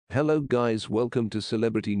Hello guys, welcome to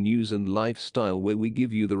Celebrity News and Lifestyle, where we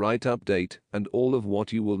give you the right update and all of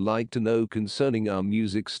what you will like to know concerning our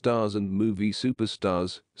music stars and movie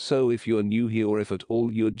superstars. So if you're new here or if at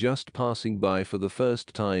all you're just passing by for the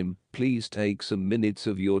first time, please take some minutes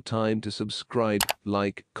of your time to subscribe,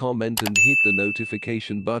 like, comment and hit the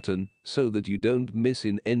notification button so that you don't miss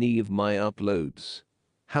in any of my uploads.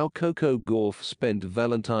 How Coco Gauff spent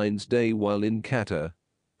Valentine's Day while in Qatar.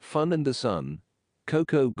 Fun and the sun.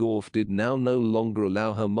 Coco Gauff did now no longer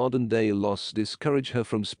allow her modern-day loss discourage her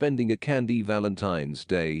from spending a candy Valentine's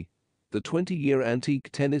Day. The 20-year antique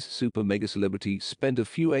tennis super mega celebrity spent a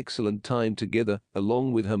few excellent time together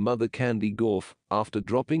along with her mother Candy Gauff after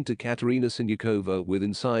dropping to Katerina Siniakova with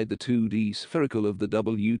inside the 2D spherical of the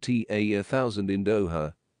WTA 1000 in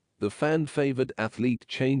Doha. The fan-favored athlete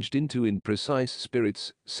changed into imprecise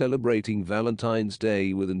spirits, celebrating Valentine's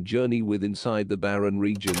Day with a journey with inside the Bahrain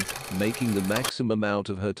region, making the maximum out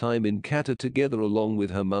of her time in Qatar together along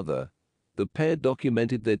with her mother. The pair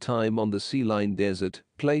documented their time on the sea-lined desert,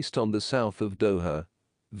 placed on the south of Doha.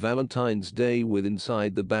 Valentine's Day with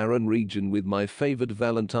inside the Bahrain region with my favorite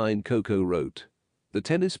Valentine, Coco wrote. The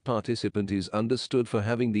tennis participant is understood for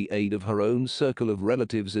having the aid of her own circle of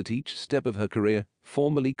relatives at each step of her career,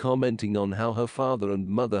 formally commenting on how her father and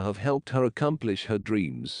mother have helped her accomplish her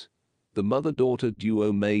dreams. The mother-daughter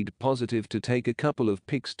duo made positive to take a couple of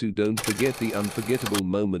pics to don't forget the unforgettable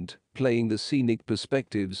moment, playing the scenic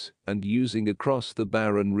perspectives and using across the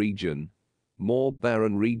Bahrain region. More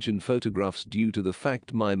Bahrain region photographs due to the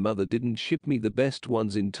fact my mother didn't ship me the best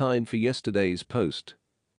ones in time for yesterday's post.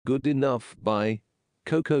 Good enough, bye.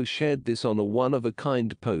 Coco shared this on a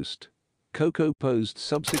one-of-a-kind post. Coco posed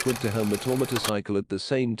subsequent to her motorcycle at the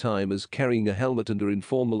same time as carrying a helmet and her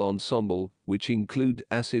informal ensemble, which include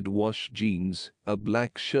acid wash jeans, a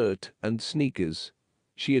black shirt, and sneakers.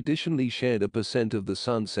 She additionally shared a percent of the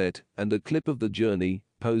sunset and a clip of the journey,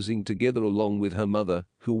 posing together along with her mother,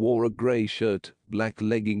 who wore a grey shirt, black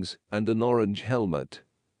leggings, and an orange helmet.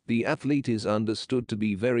 The athlete is understood to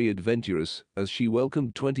be very adventurous, as she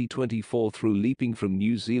welcomed 2024 through leaping from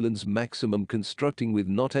New Zealand's maximum constructing with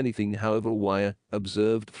not anything however wire,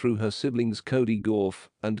 observed through her siblings Cody Gauff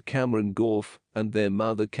and Cameron Gauff and their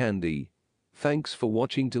mother Candy. Thanks for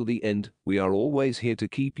watching till the end. We are always here to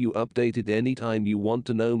keep you updated anytime you want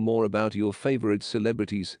to know more about your favorite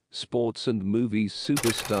celebrities, sports and movies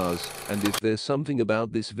superstars, and if there's something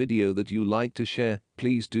about this video that you like to share,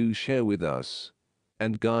 please do share with us.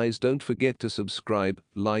 And guys, don't forget to subscribe,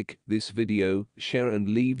 like this video, share and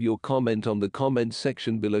leave your comment on the comment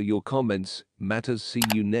section below. Your comments matters. See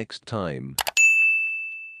you next time.